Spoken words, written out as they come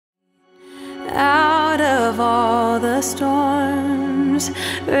Out of all the storms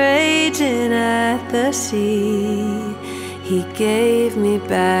raging at the sea, He gave me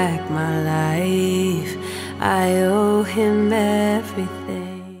back my life. I owe Him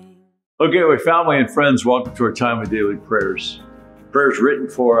everything. Okay, family and friends, welcome to our time of daily prayers. Prayers written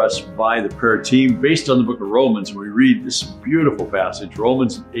for us by the prayer team based on the book of Romans. We read this beautiful passage,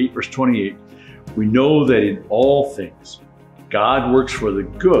 Romans 8, verse 28. We know that in all things, God works for the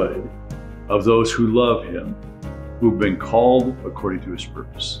good of those who love Him, who've been called according to His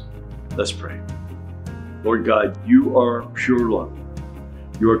purpose. Let's pray. Lord God, You are pure love.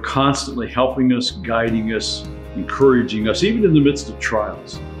 You are constantly helping us, guiding us, encouraging us, even in the midst of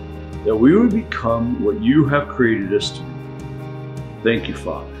trials, that we would become what You have created us to be. Thank You,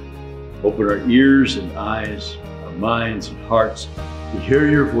 Father. Open our ears and eyes, our minds and hearts to hear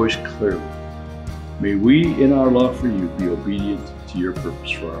Your voice clearly. May we, in our love for You, be obedient to Your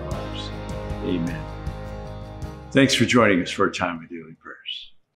purpose for our lives. Amen. Thanks for joining us for our time with you.